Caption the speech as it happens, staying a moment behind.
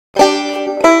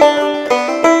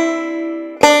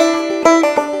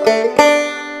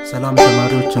ሰላም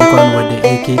ተማሪዎች እንኳን ወደ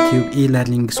ኤኬቲዩብ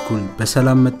ኢለርኒንግ ስኩል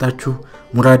በሰላም መጣችሁ።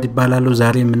 ሙራድ ይባላል።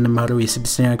 ዛሬ የምንማረው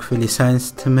የ6ኛ ክፍል የሳይንስ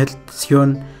ትምህርት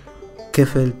ሲሆን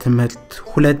ክፍል ትምህርት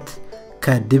 2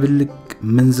 ከድብልቅ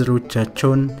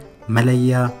ምንዝሮቻቸውን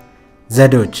መለያ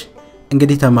ዘዴዎች።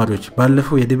 እንግዲህ ተማሪዎች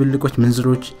ባለፈው የድብልቆች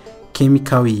ምንዝሮች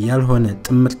ኬሚካዊ ያልሆነ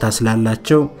ጥምርታ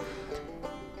ስላላቸው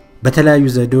በተለያዩ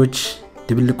ዘዴዎች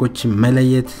ድብልቆች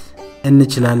መለየት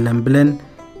እንችላለን ብለን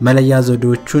መለያ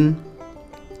ዘዴዎቹን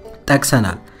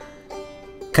ጠቅሰናል።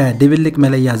 ከድብልቅ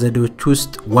መለያ ዘዴዎች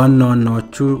ውስጥ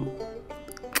ዋናዎቹ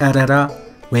ቀረራ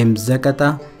ወይም ዘቀጣ፣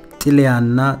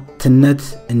 ጥሊያና ትነት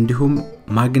እንዲሁም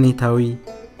ማግኔታዊ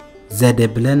ዘዴ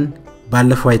ብለን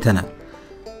ባለፈው አይተናል።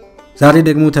 ዛሬ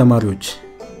ደግሞ ተማሪዎች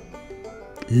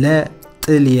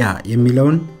ለጥሊያ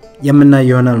የሚለውን የምናየው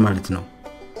ይሆናል ማለት ነው።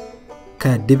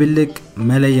 ከድብልቅ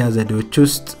መለያ ዘዴዎች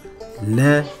ውስጥ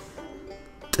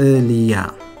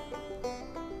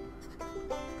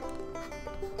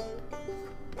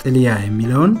ጥሊያ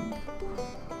የሚለውን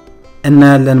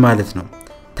እናያለን ማለት ነው።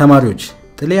 ተማሪዎች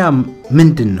ጥሊያ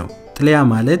ምንድነው? ጥሊያ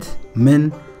ማለት ምን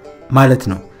ማለት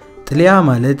ነው? ጥሊያ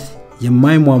ማለት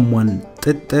የማይሟሟን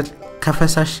ጥጥር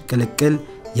ከፈሳሽ ቅልቅል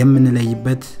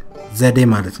የምንለይበት ዘዴ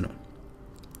ማለት ነው።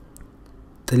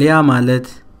 ጥሊያ ማለት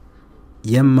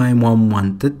የማይሟሟን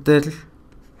ጥጥር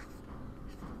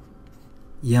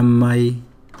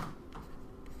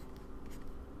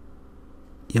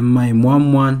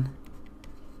የማይሟሟን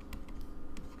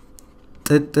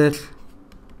ጥጥር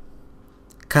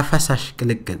ከፈሳሽ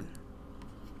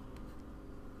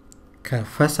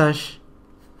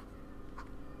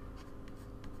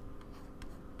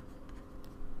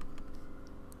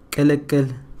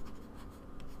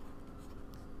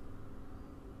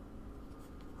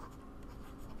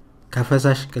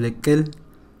ቅልቅል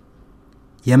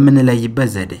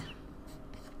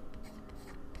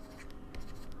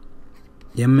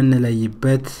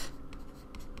የምንለይበት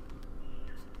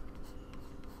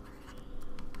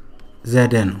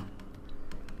ዘዴ ነው።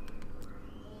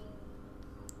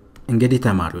 እንግዲህ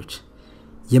ተማሪዎች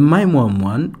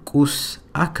የማይሟሟን ቁስ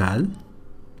አካል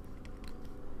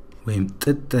ወይም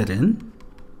ጥጥርን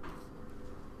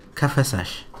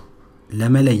ከፈሳሽ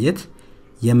ለመለየት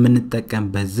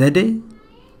የምንጠቀምበት ዘዴ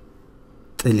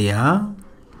ጥሊያ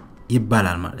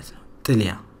ይባላል ማለት ነው።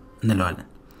 ጥሊያ እንለዋለን።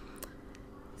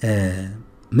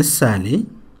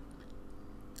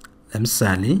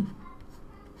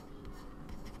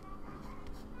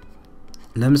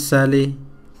 ለምሳሌ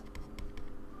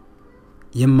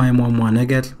የማይሟሟ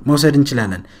ነገር መውሰድ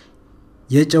እንችላለን።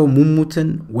 የጨው ሙሙትን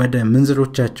ወደ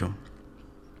ምንዝሮቻቸው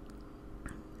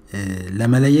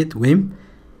ለመለየት ወይም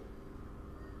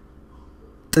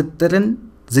ጥጥርን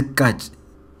ዝቃጭ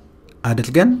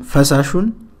አድርገን ፈሳሹን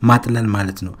ማጥለል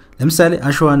ማለት ነው። ለምሳሌ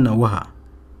አሸዋና ውሃ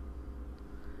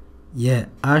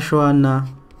የአሸዋና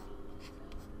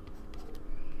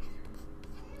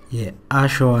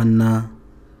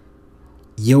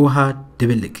የውሃ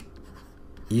ድብልቅ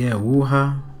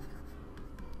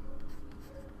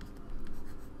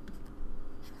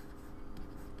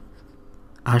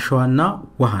አሸዋና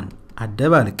ውሃን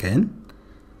አደባልቀን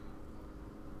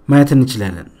ማየት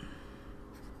እንችላለን።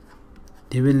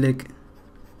 ድብልቅ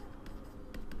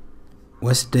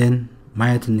ወስደን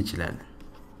ማየት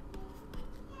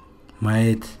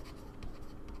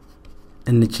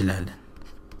እንችላለን።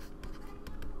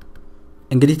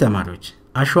 እንግዲህ ተማሪዎች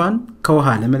አሸዋን ከውሃ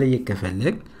ለመለየት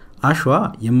ከፈለግ አሸዋ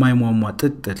የማይሟሟ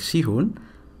ጥጥር ሲሆን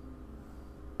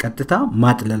ቀጥታ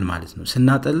ማጥለል ማለት ነው።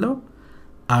 ስናጠለው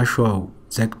አሸዋው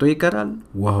ዘቅጦ ይቀራል፣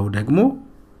 ውሃው ደግሞ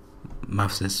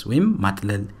ማፍሰስ ወይም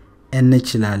ማጥለል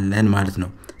እንችላለን ማለት ነው።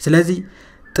 ስለዚህ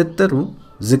ጥጥሩ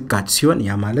ዝቃጭ ሲሆን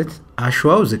ያ ማለት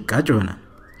አሸዋው ዝቃጭ ይሆናል።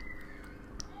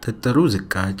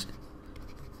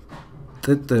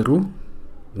 ጥጥሩ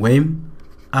ወይም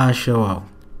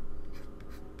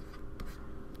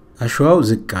አሸዋው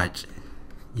ዝቃጭ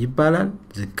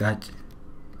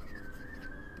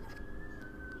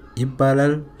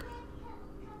ይባላል።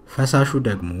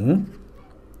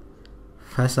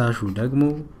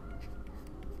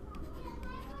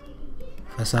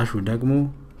 ፈሳሹ ደግሞ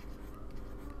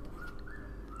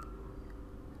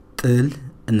ጥል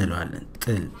እንለዋለን።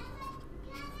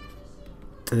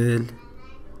 ጥል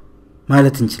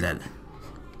ማለት እንችላለን።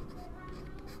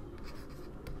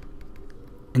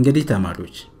 እንግዲህ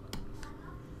ተማሪዎች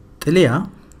ጥሊያ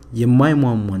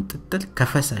የማይሟሟን ጥጥር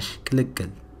ከፈሳሽ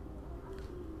ቅልቅል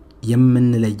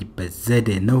የምንለይበት ዘዴ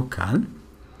ነው ካል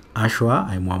አሸዋ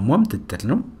አይሟሟም ጥጥር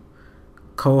ነው።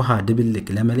 ከውሃ ድብልቅ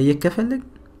ለመለየት ከፈለግ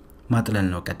ማጥለል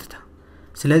ነው ቀጥታ።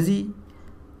 ስለዚህ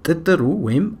ጥጥሩ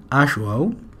ወይም አሸዋው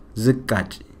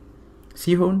ዝቃጭ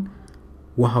ሲሆን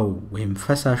ውሃው ወይም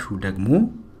ፈሳሹ ደግሞ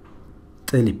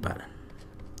ጥል ይባላል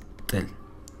ጥል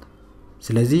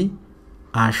ስለዚህ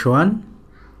አሸዋን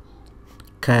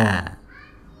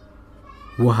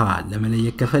ከውሃ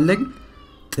ለመለየት ከፈለግ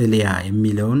ጥልያ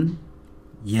የሚለውን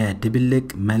የድብልቅ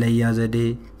መለያ ዘዴ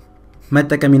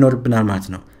መጠቀም ይኖርብናል ማለት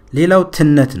ነው ሌላው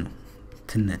ትነት ነው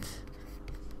ትነት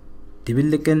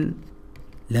ድብልቅን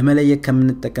ለመለየት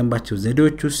ከምንጠቀምባቸው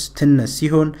ዘዴዎች ውስጥ ትነት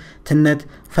ሲሆን ትነት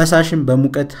ፈሳሽን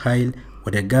በሙቀት ኃይል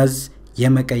ወደ ጋዝ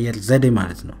የመቀየር ዘዴ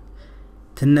ማለት ነው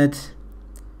ትነት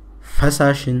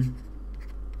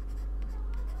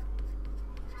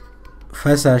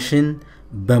ፈሳሽን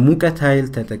በሙቀት ኃይል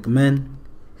ተጠቅመን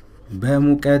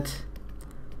በሙቀት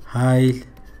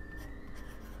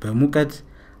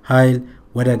ኃይል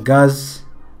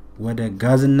ወደ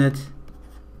ጋዝነት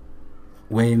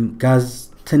ወይም ጋዝ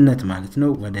ትነት ማለት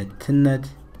ነው ወደ ትነት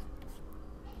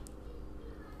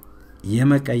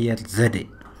የመቀየር ዘዴ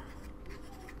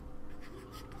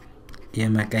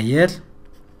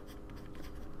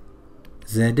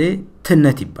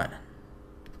ትነት ይባላል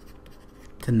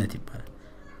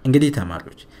እንግዲህ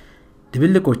ተማሪዎች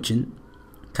ድብልቆችን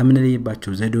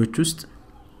ከምንለይባቸው ዘዴዎች ውስጥ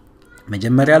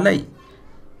መጀመሪያ ላይ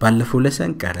ባለፈው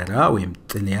ለሰን ቀረራ ወይም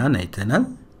ጥልያን አይተናል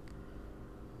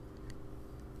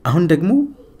አሁን ደግሞ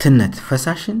ትነት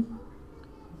ፈሳሽን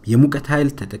የሙቀት ኃይል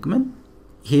ተጠቅመን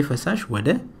ይሄ ፈሳሽ ወደ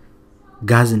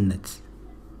ጋዝነት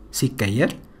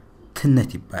ሲቀየር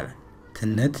ትነት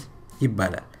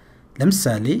ይባላል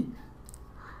ለምሳሌ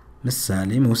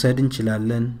መውሰድ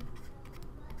እንችላለን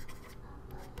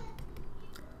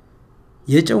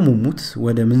የጨው ሙሙት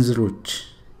ወደ ምንዝሮች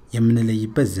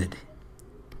የምንለይበት ዘዴ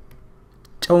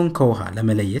ጨውን ከውሃ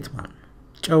ለመለየት ማለት ነው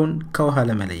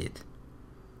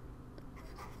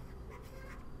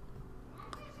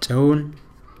ጨውን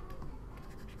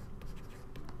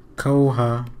ከውሃ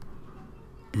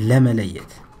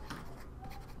ለመለየት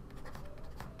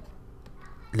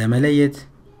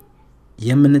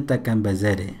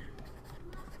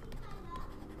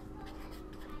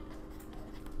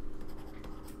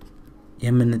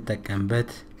የምንጠቀምበት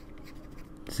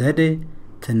ዘዴ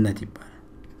ትነት ይባላል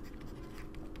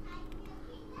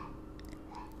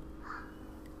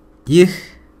ይህ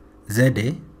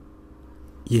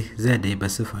ዘዴ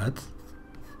በስፋት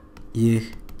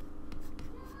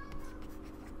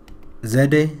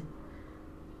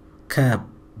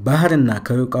ከባህርና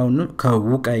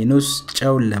ከውቅያኖስ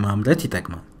ጨውን ለማምረት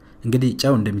ይጠቅማል እንግዲህ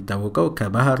ጨው እንደሚታወቀው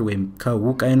ከባህር ወይም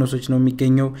ከውቅያኖሶች ነው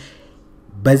የሚገኘው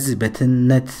በዚህ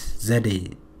በትነት ዘዴ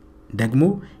ደግሞ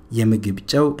የምግብ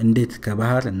ጨው እንዴት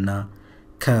ከባህር እና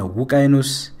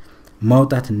ከውቅያኖስ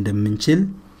ማውጣት እንደምንችል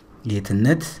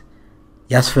የትነት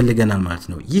ያስፈልገናል ማለት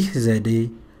ነው ይህ ዘዴ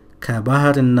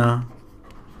ከባህርና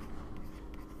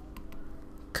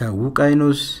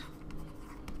ከውቅያኖስ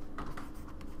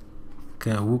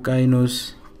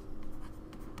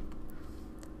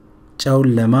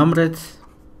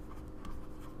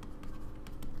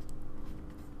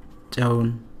ጨውን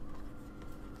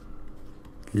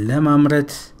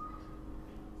ለማምረት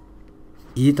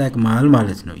ይጠቅማል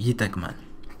ማለት ነው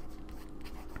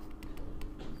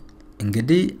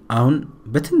እንግዲህ አሁን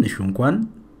በትንሹ እንኳን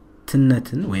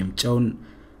ትነትን ወይም ጨውን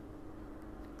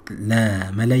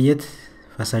ለመለየት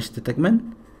ፈሳሽ ተጠቅመን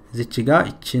እዚች ጋር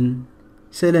እቺን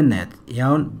ስለናያት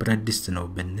ያውን ብረድስት ነው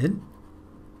ብንል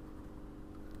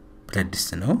ብረድስት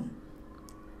ነው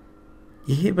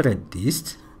ይሄ ብረድስት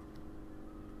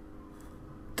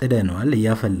ጥደነዋል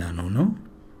ያፈላ ነው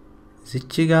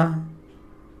እዚች ጋር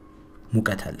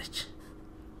ሙቀት አለች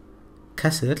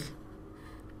ከስር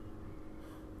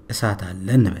እሳት አለ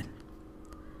እንበል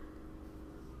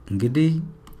እንግዲህ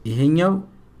ይሄኛው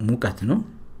ሙቀት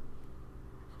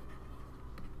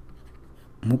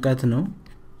ነው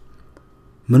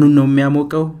ምኑን ነው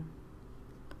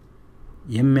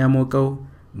የሚያሞቀው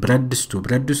ብረድስቱ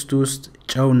ውስጥ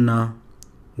ጨውና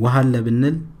ውሃ አለ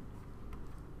ብንል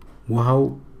ውሃው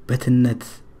በትነት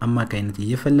አማካይነት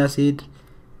እየፈላ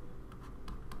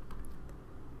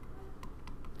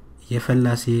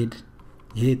ሲሄድ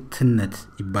ይሄ ትነት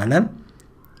ይባላል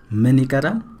ምን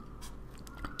ይቀራል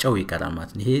ጨው ይቀራል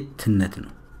ማለት ነው ይሄ ትነት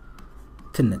ነው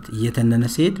ትነት እየተነነ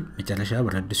ሲሄድ መጨረሻ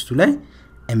ብረድስቱ ላይ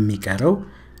የሚቀረው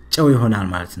ጨው ይሆናል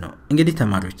ማለት ነው እንግዲህ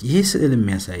ተማሪዎች ይሄ ስዕል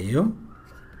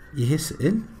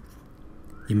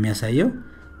የሚያሳየው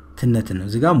ትነት ነው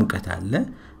እዚህ ጋር ሙቀት አለ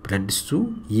ብረድስቱ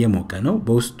እየሞቀ ነው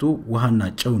በውስጡ ውሃና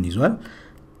ጨውን ይዟል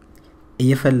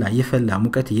እየፈላ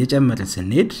ሙቀት እየጨመረ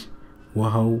ስንሄድ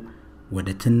ውሃው ወደ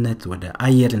ትነት ወደ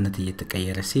አየርነት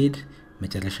እየተቀየረ ሲሄድ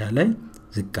መጨረሻ ላይ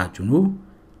ዝቃጩኑ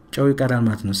ጨው ይቀራል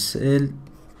ማለት ነው ስዕል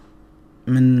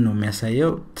ምን ነው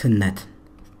የሚያሳየው ትነት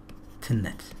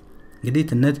እንግዲህ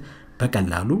ትነት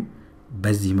በቀላሉ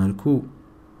በዚህ መልኩ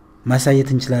ማሳየት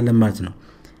እንችላለን ማለት ነው።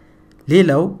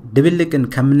 ሌላው ድብልቅን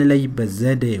ከምንለይበት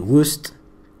ዘዴ ውስጥ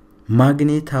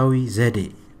ማግኔታዊ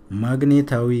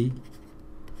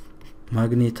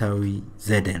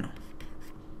ዘዴ ነው።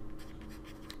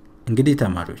 እንግዲህ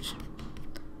ተማሪዎች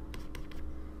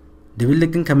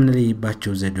ድብልቅን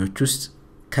ከምንለይባቸው ዘዴዎች ውስጥ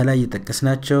ከላይ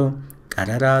የጠቀስናቸው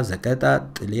ቀረራ፣ ዘቀጣ፣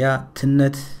 ጥልያ፣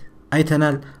 ትነት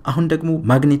አይተናል። አሁን ደግሞ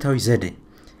ማግኔታዊ ዘዴ።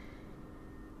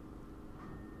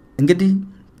 እንግዲህ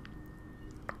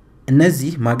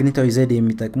እነዚህ ማግኔታዊ ዘዴ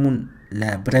የሚጠቅሙን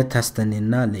ለብረት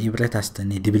አስተኔና ለኢብረት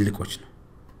አስተኔ ድብልቆች ነው።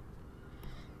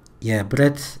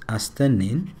 የብረት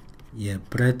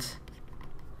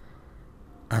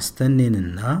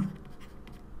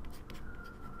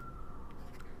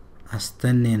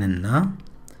አስተኔንና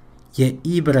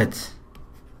የኢብረት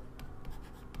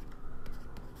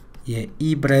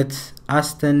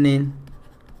አስተኔን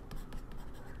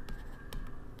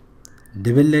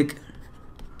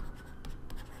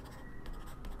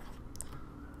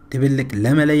ድብልቅ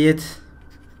ለመለየት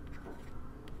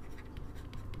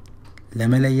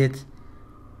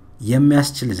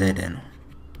የሚያስችል ዘዴ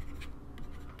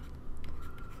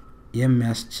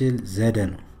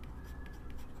ነው።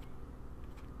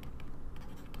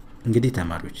 እንግዲህ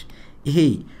ተማሪዎች ይሄ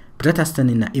ብረት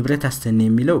አስተኔና ኢብረት አስተኔ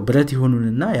የሚለው ብረት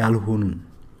የሆኑንና ያልሆኑን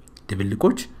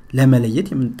ድብልቆች ለመለየት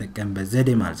የምንጠቀምበት ዘዴ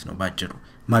ማለት ነው። ባጭሩ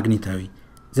ማግኔታዊ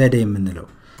ዘዴ የምንለው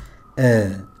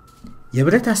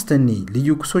የብረት አስተኔ ልዩ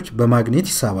ቁሶች በማግኔት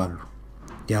ይሳባሉ።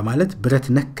 ያ ማለት ብረት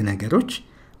ነክ ነገሮች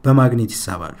በማግኔት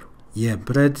ይሳባሉ።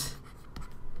 የብረት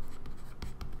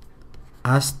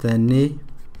አስተኔ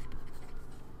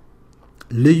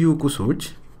ልዩ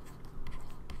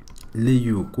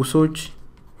ቁሶች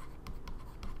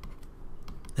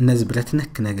እነዚህ ብረት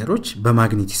ነክ ነገሮች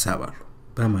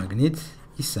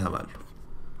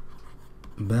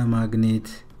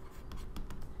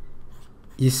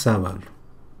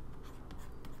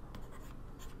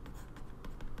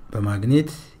በማግኔት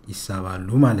ይሳባሉ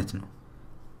ማለት ነው።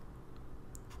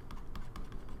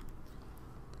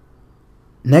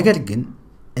 ነገር ግን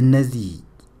እነዚህ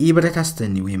ኢብረት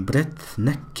አስተኔ ወይም ብረት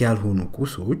ነክ ያልሆኑ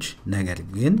ቁሶች ነገር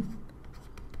ግን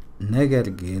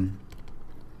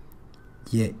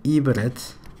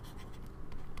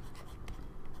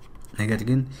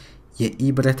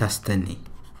የኢብረት አስተኔ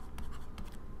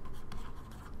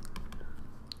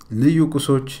ልዩ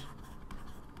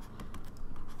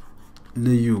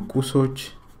ቁሶች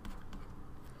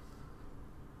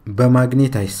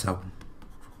በማግኔት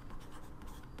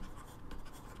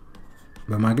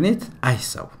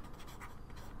አይሳቡም።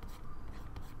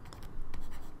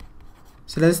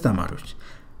 ስለዚህ ተማሪዎች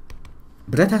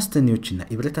ብረት አስተኔዎችና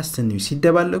ኢብረት አስተኔዎች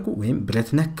ሲደባለቁ ወይም ብረት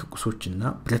ነክ ቁሶችና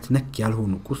ብረት ነክ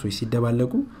ያልሆኑ ቁሶች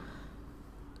ሲደባለቁ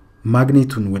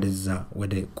ማግኔቱን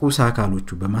ወደ ቁስ አካሎቹ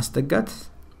በማስጠጋት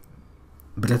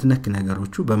ብረት ነክ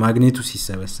ነገሮቹ በማግኔቱ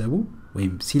ሲሰበሰቡ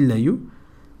ወይም ሲለዩ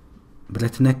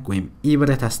ብረት ነክ ወይም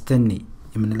ኢብረት አስተኔ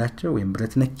የምንላቸው ወይም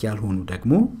ብረት ነክ ያልሆኑ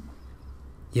ደግሞ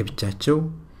የብቻቸው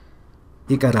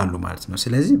ይቀራሉ ማለት ነው።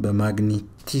 ስለዚህ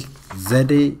በማግኔቲክ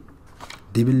ዘዴ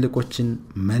ድብልቆችን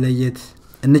መለየት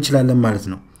እንችላለን ማለት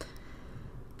ነው።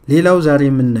 ሌላው ዛሬ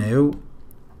የምናየው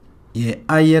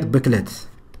የአየር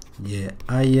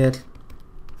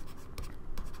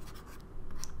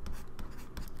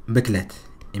ብክለት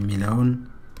የሚለውን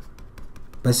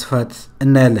በስፋት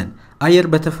እናያለን። አየር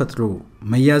በተፈጥሮ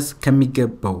መያዝ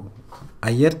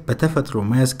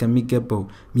ከሚገባው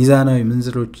ሚዛናዊ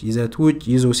ምንዝሮች ይዘት ውጭ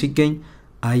ይዞ ሲገኝ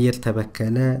አየር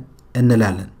ተበከለ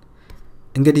እንላለን።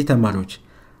 እንግዲህ ተማሪዎች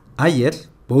አየር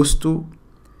በውስጡ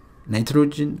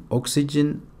ናይትሮጅን፣ ኦክሲጅን፣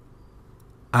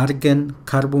 አርገን፣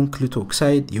 ካርቦን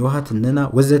ክሎሮክሳይድ፣ የውሃ ትነና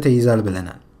ወዘተ ይዛል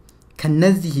ብለናል።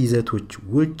 ከነዚህ ይዘቶች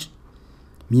ውጭ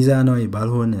ሚዛናዊ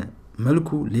ባልሆነ መልኩ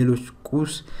ሌሎች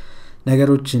ቁስ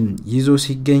ነገሮችን ይዞ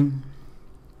ሲገኝ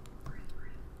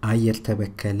አየር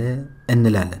ተበከለ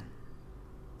እንላለን።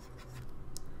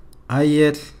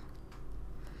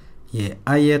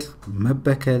 የአየር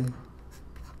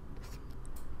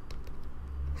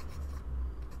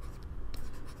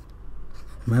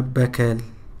መበከል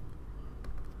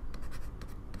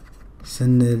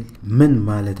ስንል ምን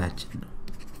ማለታችን ነው?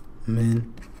 ምን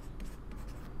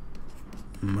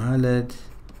ማለት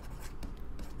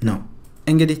ነው?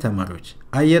 እንግዲህ ተማሪዎች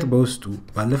አየር በውስጡ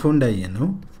ባለፈው እንዳየነው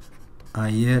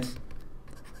አየር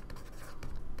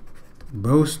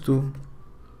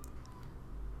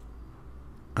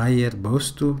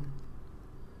በውስጡ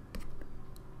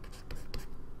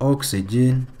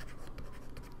ኦክሲጅን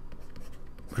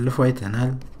ባለፈው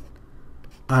አይተናል፣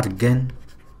 አርገን፣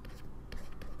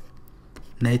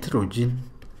 ናይትሮጅን፣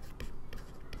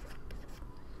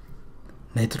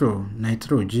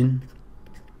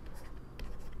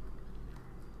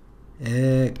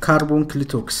 ካርቦን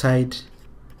ክሊቶ ኦክሳይድ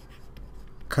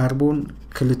ካርቦን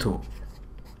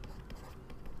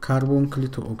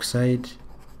ክሊቶ ኦክሳይድ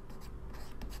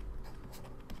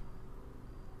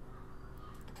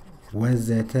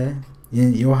ወዘተ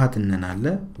የውሃ ትነን አለ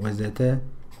ወዘተ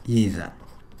ይይዛል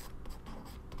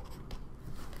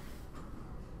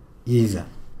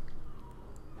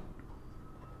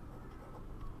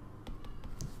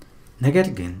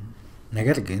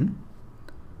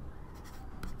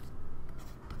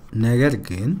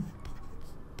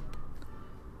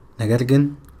ነገር ግን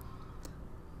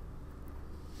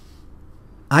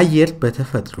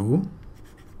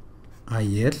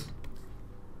አየር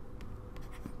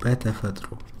በተፈጥሮ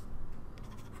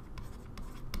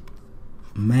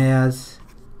መያዝ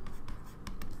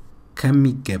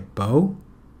ከሚገባው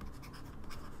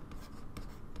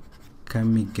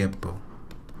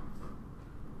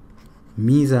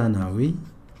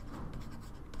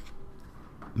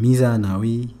ሚዛናዊ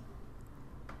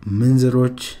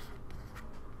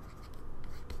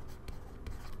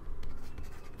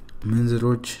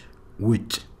ምንዝሮች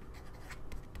ውጭ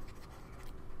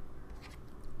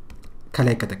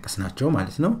ከላይ ከጠቀስናቸው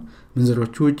ማለት ነው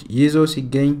ምንዝሮች ውጭ ይዞ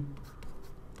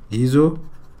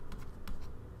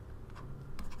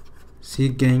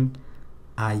ሲገኝ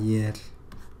አየር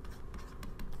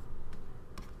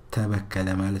ተበከለ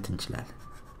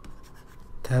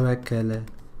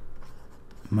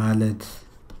ማለት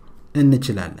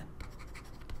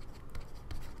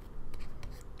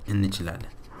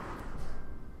እንችላለን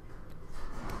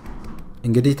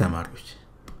እንግዲህ ተማሪዎች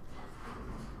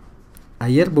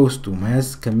አየር በውስጡ መያዝ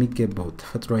ከሚገባው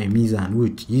ተፈጥሯዊ ሚዛን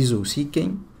ውጭ ይዞ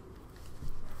ሲገኝ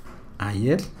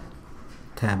አየር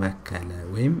ተበከለ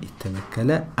ወይም የተበከለ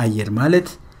አየር ማለት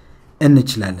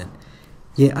እንችላለን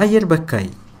የአየር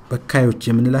በካዮች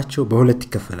የምንላቸው በሁለት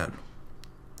ይከፈላሉ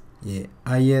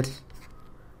የአየር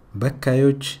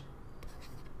በካዮች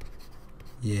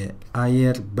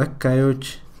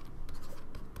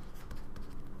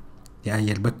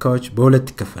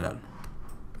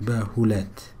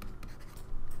በሁለት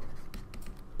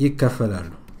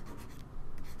ይከፈላሉ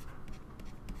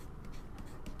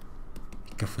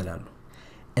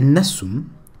እነሱም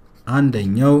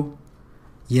አንደኛው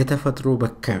የተፈጥሮ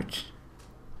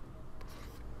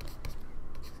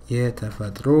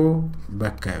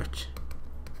በካዮች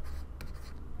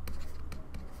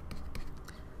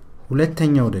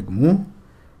ሁለተኛው ደግሞ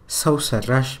ሰው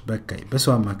ሰራሽ በካይ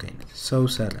በሰው አማካይነት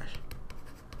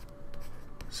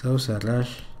ሰው ሰራሽ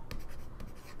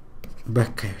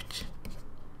በካዮች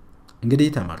እንግዲህ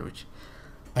ተማሪዎች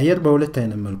አየር በሁለት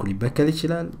አይነት መልኩ ሊበከል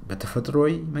ይችላል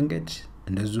በተፈጥሯዊ መንገድ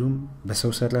እንደዚሁም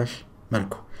በሰው ሰራሽ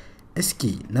መልኩ እስኪ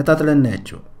ነጣጥለን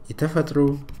እናያቸው የተፈጥሮ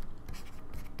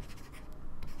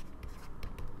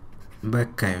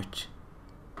በካዮች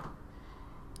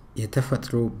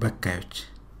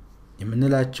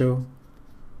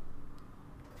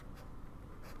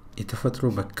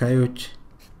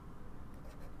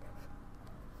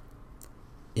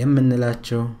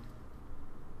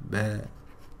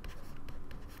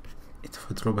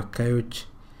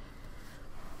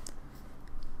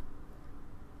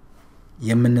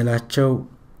የምንላቸው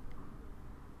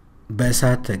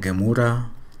በእሳተ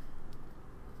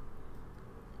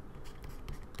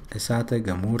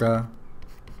ገሞራ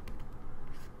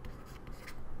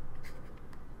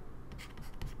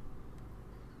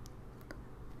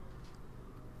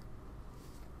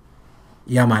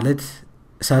ያ ማለት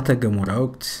እሳተ ገሞራ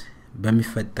ወቅት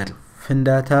በሚፈጠር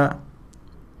ፍንዳታ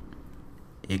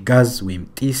የጋዝ ወይም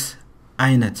ጢስ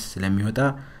አይነት ስለሚወጣ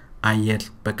አየር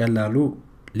በቀላሉ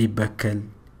ሊበከል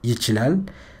ይችላል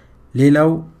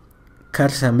ሌላው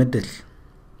ከርሰ ምድር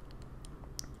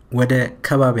ወደ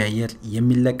ከባቢ አየር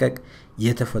የሚለቀቅ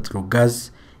የተፈጥሮ ጋዝ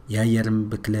የአየርን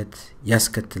ብክለት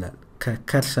ያስከትላል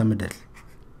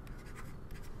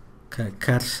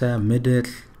ከከርሰ ምድር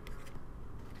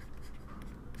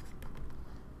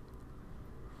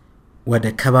ወደ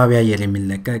ከባቢ አየር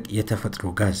የሚለቀቅ የተፈጥሮ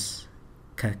ጋዝ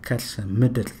ከከርሰ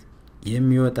ምድር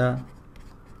የሚወጣ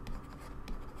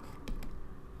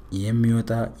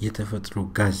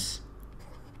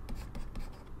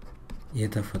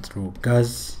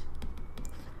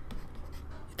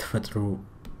የተፈጥሮ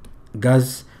ጋዝ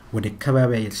ወደ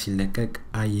ከባቢ አየር ሲለቀቅ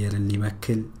አየርን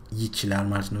ሊበክል ይችላል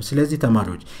ማለት ነው ስለዚህ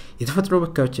ተማሪዎች የተፈጥሮ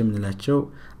በካዮች የምንላቸው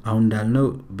አሁን እንዳልነው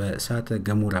በእሳተ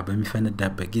ገሞራ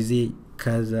በሚፈነዳበት ጊዜ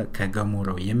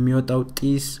ከገሞራው የሚወጣው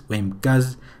ጢስ ወይም ጋዝ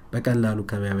በቀላሉ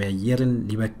ከባቢ አየርን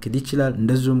ሊበክል ይችላል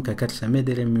እንደዚሁም ከከርሰ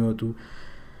ምድር የሚወጡ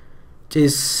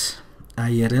ጢስ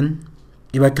አየርን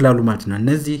ይበክላሉ ማለት ነው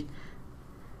እነዚህ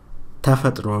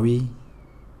ተፈጥሯዊ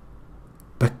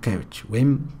በካዮች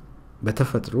ወይም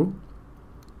በተፈጥሮ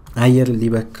አየር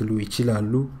ሊበክሉ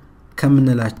ይችላሉ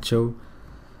ከምንላቸው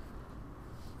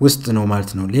ውስጥ ነው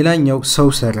ማለት ነው። ሌላኛው ሰው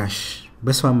ሰራሽ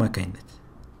በሰው አማካይነት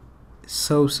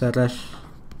ሰው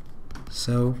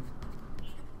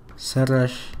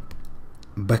ሰራሽ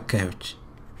በካዮች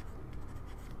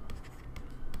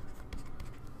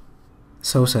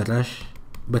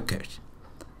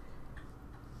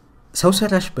ሰው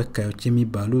ሰራሽ በካዮች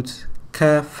የሚባሉት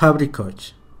ከፋብሪካዎች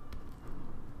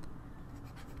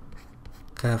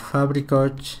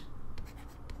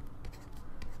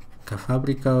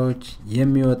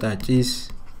የሚወጣ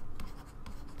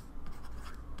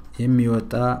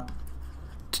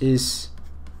ጭስ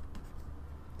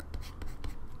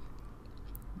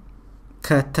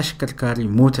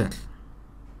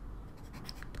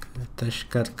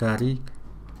ከተሽከርካሪ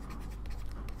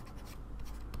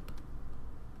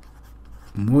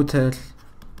ሞተር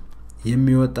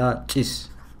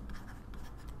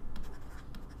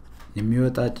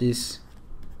የሚወጣ ጭስ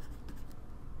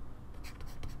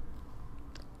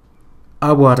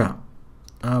አቧራ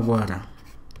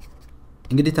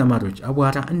እንግዲህ ተማሪዎች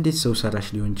አቧራ እንዴት ሰው ሰራሽ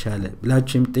ሊሆን ቻለ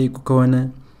ብላችሁ የምትጠይቁ ከሆነ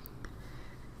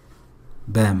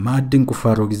በማዕድን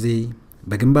ቁፋሮ ጊዜ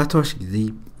በግንባታዎች ጊዜ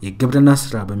የግብርና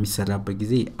ስራ በሚሰራበት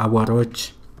ጊዜ አቧራዎች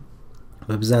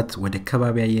በብዛት ወደ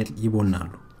ከባቢ አየር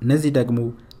ይቦናሉ። እነዚህ ደግሞ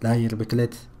ለአየር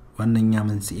ብክለት ዋነኛ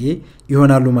መንስኤ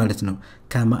ይሆናሉ ማለት ነው።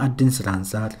 ከማዕድን ስራ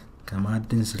አንፃር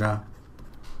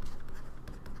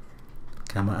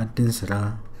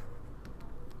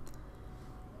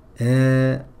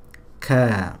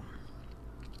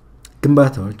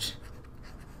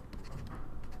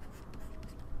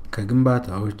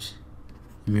ከግንባታዎች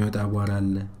የሚወጣ አቧራ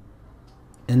አለ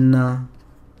እና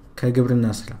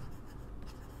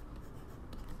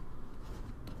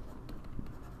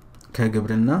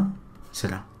ከግብርና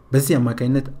ስራ በዚህ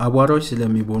አማካይነት አቧራዎች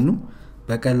ስለሚቦኑ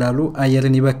በቀላሉ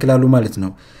አየርን ይበክላሉ ማለት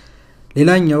ነው።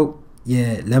 ሌላኛው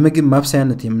ለምግብ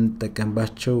ማብሰያነት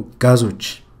የምንጠቀምባቸው ጋዞች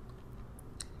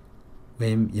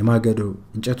ወይም የማገዶ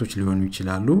እንጨቶች ሊሆኑ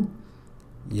ይችላሉ።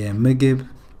 የምግብ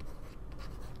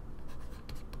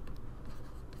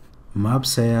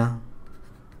ማብሰያ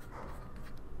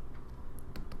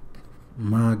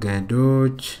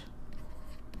ማገዶች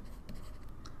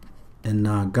እና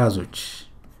ጋዞች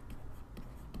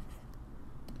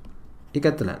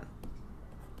ይቀጥላል።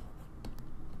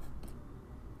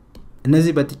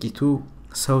 እነዚህ በጥቂቱ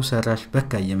ሰው ሰራሽ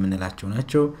በካይ የምንላቸው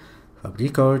ናቸው።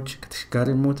 ፋብሪካዎች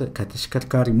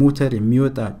ከተሽከርካሪ ሞተር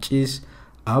የሚወጣ ጭስ፣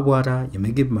 አቧራ፣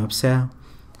 የምግብ ማብሰያ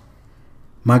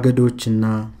ማገዶችና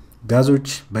ጋዞች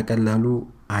በቀላሉ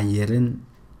አየርን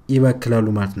ይበክላሉ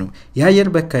ማለት ነው። የአየር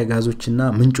በካይ ጋዞችና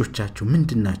ምንጮቻቸው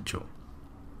ምንድናቸው?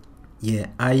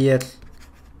 የአየር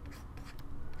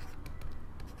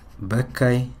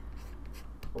በካይ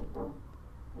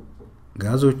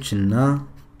ጋዞችና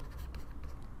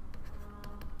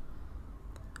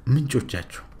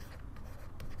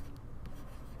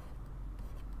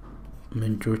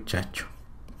ምንጮቻቸው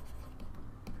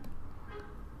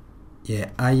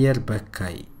የአየር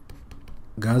በካይ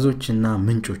ጋዞችና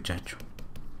ምንጮቻቸው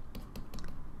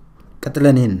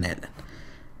ቀጥለን እናያለን።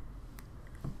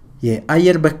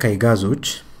 የአየር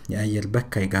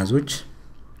በካይ ጋዞች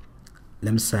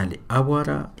ለምሳሌ አቧራ፣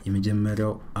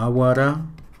 የመጀመሪያው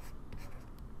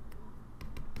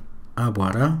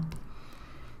አቧራ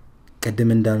ቀደም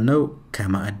እንዳልነው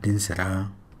ከማዕድን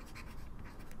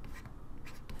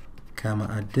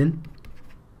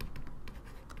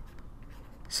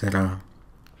ስራ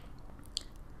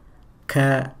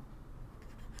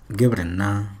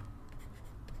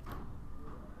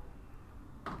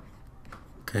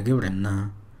ከግብርና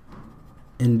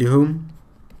እንዲሁም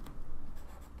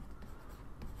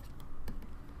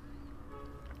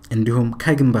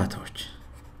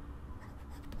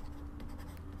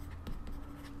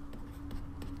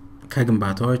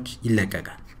ከግንባታዎች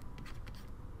ይለቀቃል።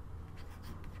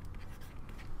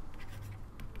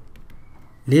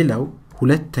 ሌላው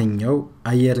ሁለተኛው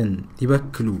አየርን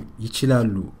ሊበክሉ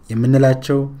ይችላሉ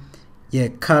የምንላቸው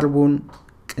የካርቦን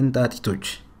ቅንጣቶች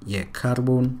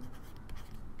የካርቦን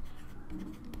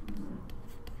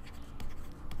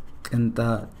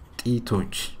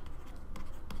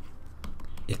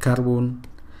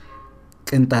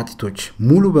ቅንጣቶች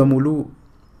ሙሉ በሙሉ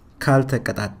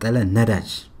ካልተቀጣጠለ ነዳጅ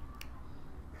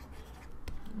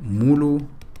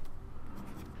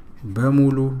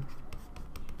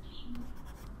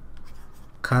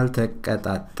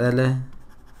ካልተቀጣጠለ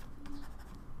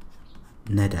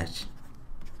ነዳጅ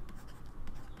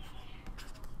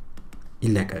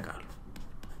ይለቀቃሉ።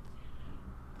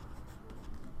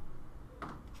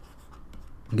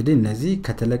 እንግዲህ እነዚህ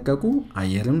ከተለቀቁ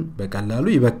አየርን በቀላሉ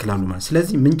ይበክላሉ ማለት።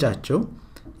 ስለዚህ ምንጫቸው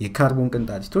የካርቦን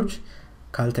ቅንጣቶች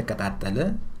ካልተቀጣጠለ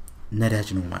ነዳጅ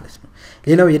ነው ማለት ነው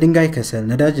ሌላው የድንጋይ ከሰል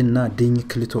ነዳጅና ድኝ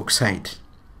ክልቶ ኦክሳይድ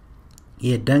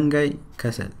የድንጋይ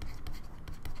ከሰል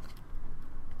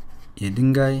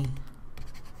የድንጋይ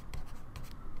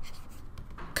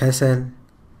ከሰል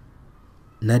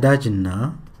ነዳጅና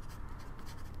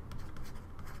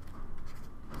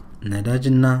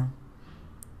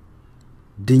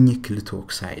ድኝ ክልቶ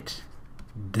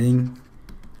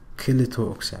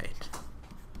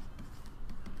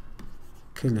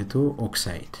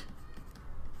ኦክሳይድ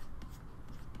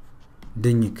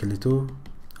ድኝ ክልቶ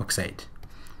ኦክሳይድ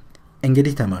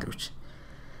እንግዲህ ተማሪዎች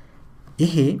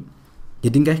ይሄ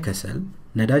የድንጋይ ከሰል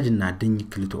ነዳጅና ድኝ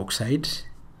ክልቶ ኦክሳይድ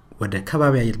ወደ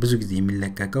ከባቢ አየር ብዙ ጊዜ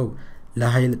የሚለቀቀው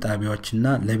ለኃይል ጣቢያዎችና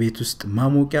ለቤት ውስጥ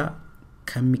ማሞቂያ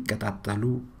ከሚቀጣጠሉ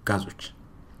ጋዞች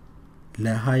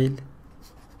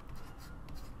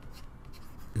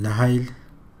ለኃይል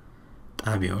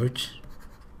ጣቢያዎች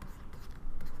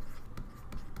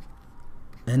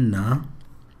እና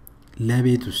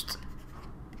ለቤት ውስጥ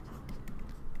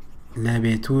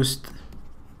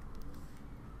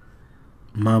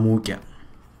ማሞቂያ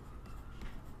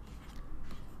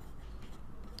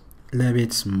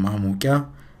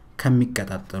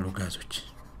ከሚቀጣጠሉ ጋዞች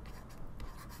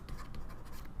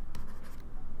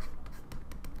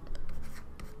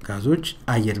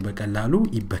አየር በቀላሉ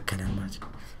ይበከላል ማለት ነው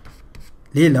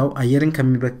ሌላው አየርን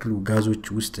ከሚበክሉ ጋዞች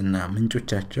ውስጥና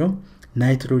ምንጮቻቸው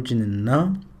ናይትሮጅን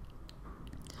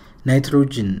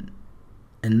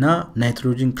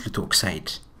ክልቶ ኦክሳይድ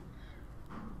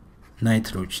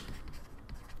ናይትሮጅን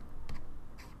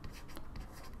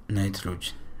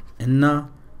እና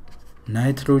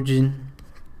ናይትሮጅን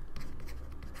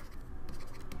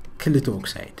ክልቶ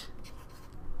ኦክሳይድ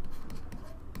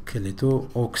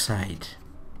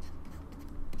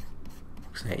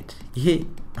ይሄ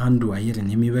አንዱ አየርን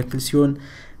የሚበክል ሲሆን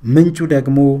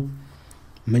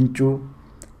ምንጩ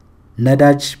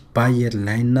ነዳጅ በአየር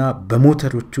ላይና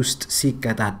በሞተሮች ውስጥ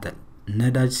ሲቀጣጠል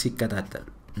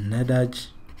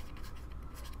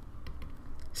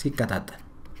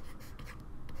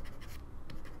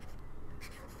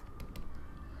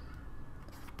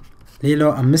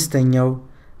ሌላው አምስተኛው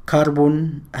ካርቦን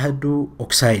አህዱ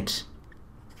ኦክሳይድ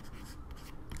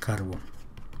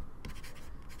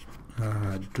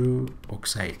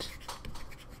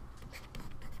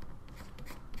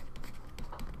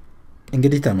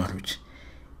እንግዲህ ተማሪዎች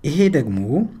ይሄ ደግሞ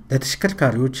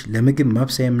ለተሽከርካሪዎች ለምግብ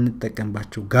ማብሰያ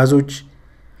የምንጠቀምባቸው ጋዞች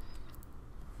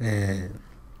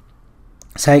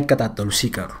ሳይቀጣጠሉ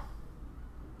ሲቀሩ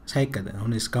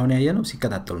አሁን እስካሁን ያየነው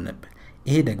ሲቀጣጠሉ ነበር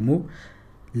ይሄ ደግሞ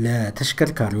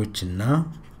ለተሽከርካሪዎችና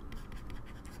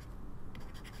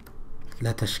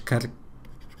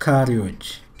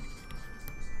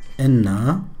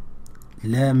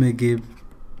ለምግብ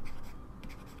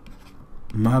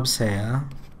ማብሰያ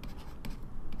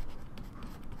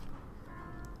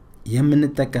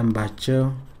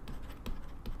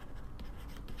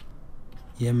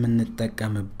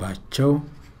የምንጠቀምባቸው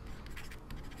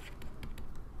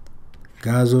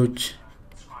ጋዞች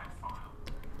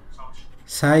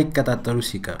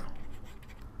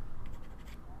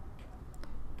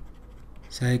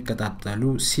ሳይቀጣጠሉ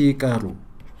ሲቀሩ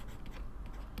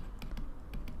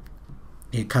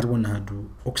የካርቦን አህዱ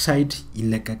ኦክሳይድ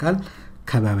ይለቀቃል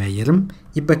ከባቢ አየርም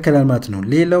ይበከላል ማለት ነው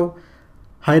ሌላው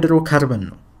ሃይድሮካርበን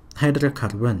ነው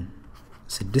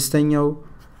ስድስተኛው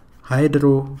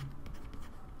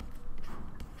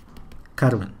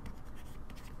ሃይድሮካርበን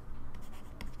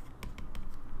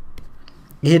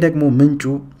ይሄ ደግሞ ምንጩ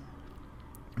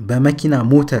በመኪና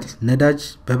ሞተር ነዳጅ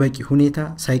በበቂ ሁኔታ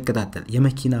ሳይቀጣጠል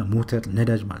የመኪና ሞተር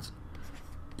ነዳጅ ማለት ነው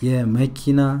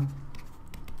የመኪና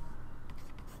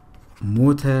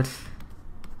ሞተር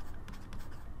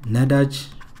ነዳጅ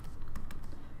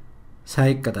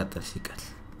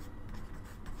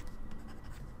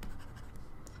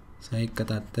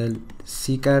ሳይቀጣጠል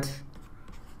ሲቀር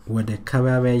ወደ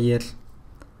ከባቢ አየር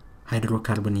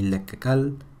ሃይድሮካርበን ይለቀቃል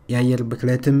የአየር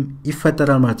ብክለትም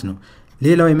ይፈጠራል ማለት ነው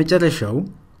ሌላው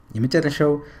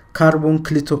የመጨረሻው ካርቦን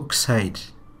ክልቶ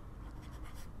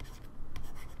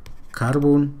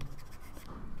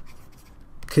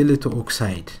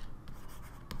ኦክሳይድ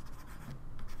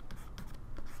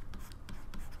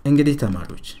እንግዲህ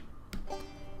ተማሪዎች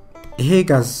ይሄ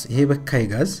በካይ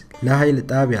ጋዝ ለኃይል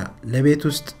ጣቢያ ለቤት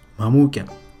ውስጥ ማሞቂያ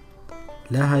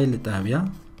ለኃይል ጣቢያ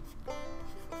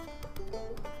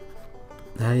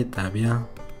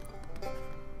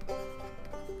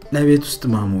ለቤት ውስጥ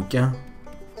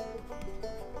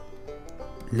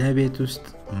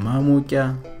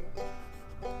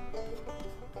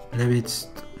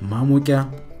ማሞቂያ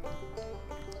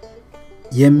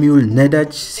የሚውል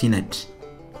ነዳጅ ሲነድ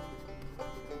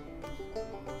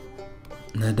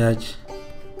ነዳጅ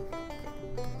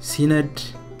ሲነድ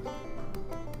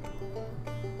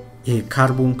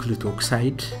የካርቦን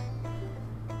ኦክሳይድ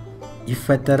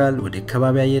ይፈጠራል ወደ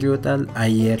ከባቢ አየር ይወጣል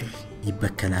አየር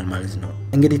ይበከላል ማለት ነው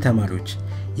እንግዲህ ተማሪዎች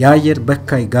የአየር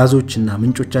በካይ ጋዞችና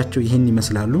ምንጮቻቸው ይሄን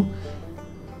ይመስላሉ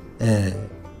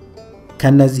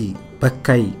ከነዚህ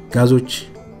በካይ ጋዞች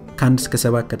ከአንድ እስከ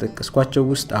 7 ከተጠቀስኳቸው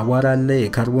ውስጥ አቧራ አለ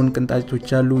የካርቦን ቅንጣቶች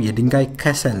አሉ የድንጋይ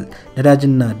ከሰል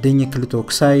ነዳጅና ደኝ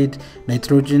ኦክሳይድ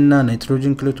ናይትሮጅንና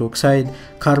ናይትሮጅን ኦክሳይድ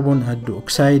ካርቦን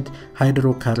ኦክሳይድ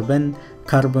ሃይድሮካርበን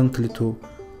ካርቦን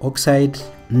ኦክሳይድ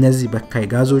እነዚህ በካይ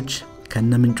ጋዞች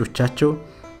ከነ ምንጮቻቸው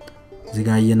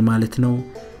ዝጋየን ማለት ነው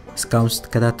እስካሁን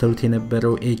ተከታተሉት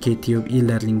የነበረው ኤኬቲዩብ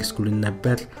ኢለርኒንግ ስኩል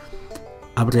ነበር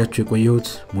አብራችሁ የቆየሁት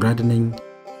ሙራድ ነኝ